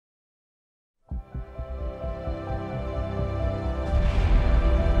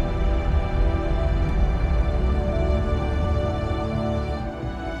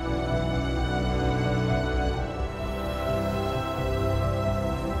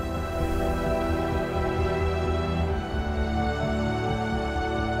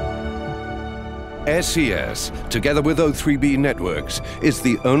SES, together with O3b Networks, is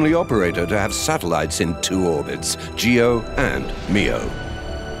the only operator to have satellites in 2 orbits, GEO and MEO.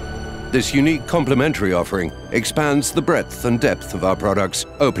 This unique complementary offering expands the breadth and depth of our products,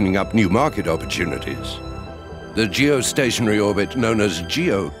 opening up new market opportunities. The geostationary orbit, known as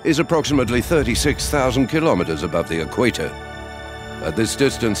GEO, is approximately 36,000 kilometers above the equator. At this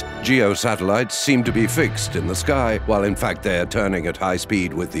distance, GEO satellites seem to be fixed in the sky, while in fact they are turning at high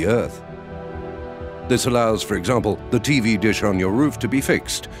speed with the Earth. This allows, for example, the TV dish on your roof to be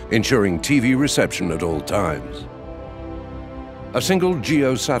fixed, ensuring TV reception at all times. A single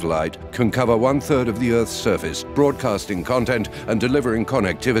GEO satellite can cover 1/3 of the Earth's surface, broadcasting content and delivering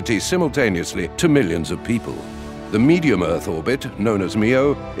connectivity simultaneously to millions of people. The Medium Earth Orbit, known as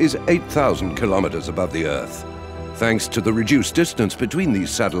MEO, is 8,000 kilometers above the Earth. Thanks to the reduced distance between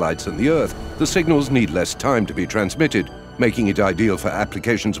these satellites and the Earth, the signals need less time to be transmitted, making it ideal for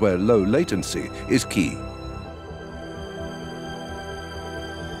applications where low latency is key.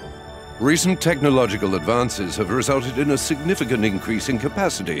 Recent technological advances have resulted in a significant increase in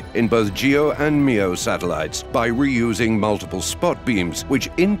capacity in both GEO and MEO satellites by reusing multiple spot beams,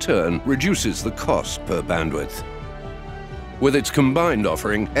 which in turn reduces the cost per bandwidth. With its combined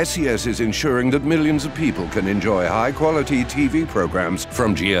offering, SES is ensuring that millions of people can enjoy high-quality TV programs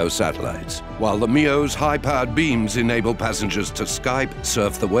from GEO satellites, while the MEO's high-powered beams enable passengers to Skype,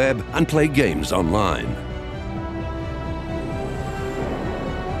 surf the web, and play games online.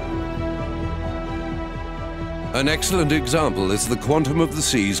 An excellent example is the Quantum of the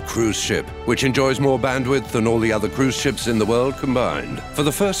Seas cruise ship, which enjoys more bandwidth than all the other cruise ships in the world combined. For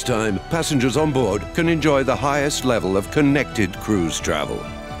the first time, passengers on board can enjoy the highest level of connected cruise travel.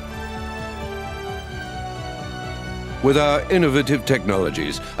 With our innovative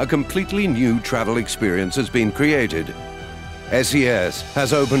technologies, a completely new travel experience has been created. SES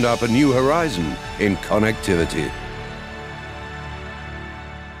has opened up a new horizon in connectivity.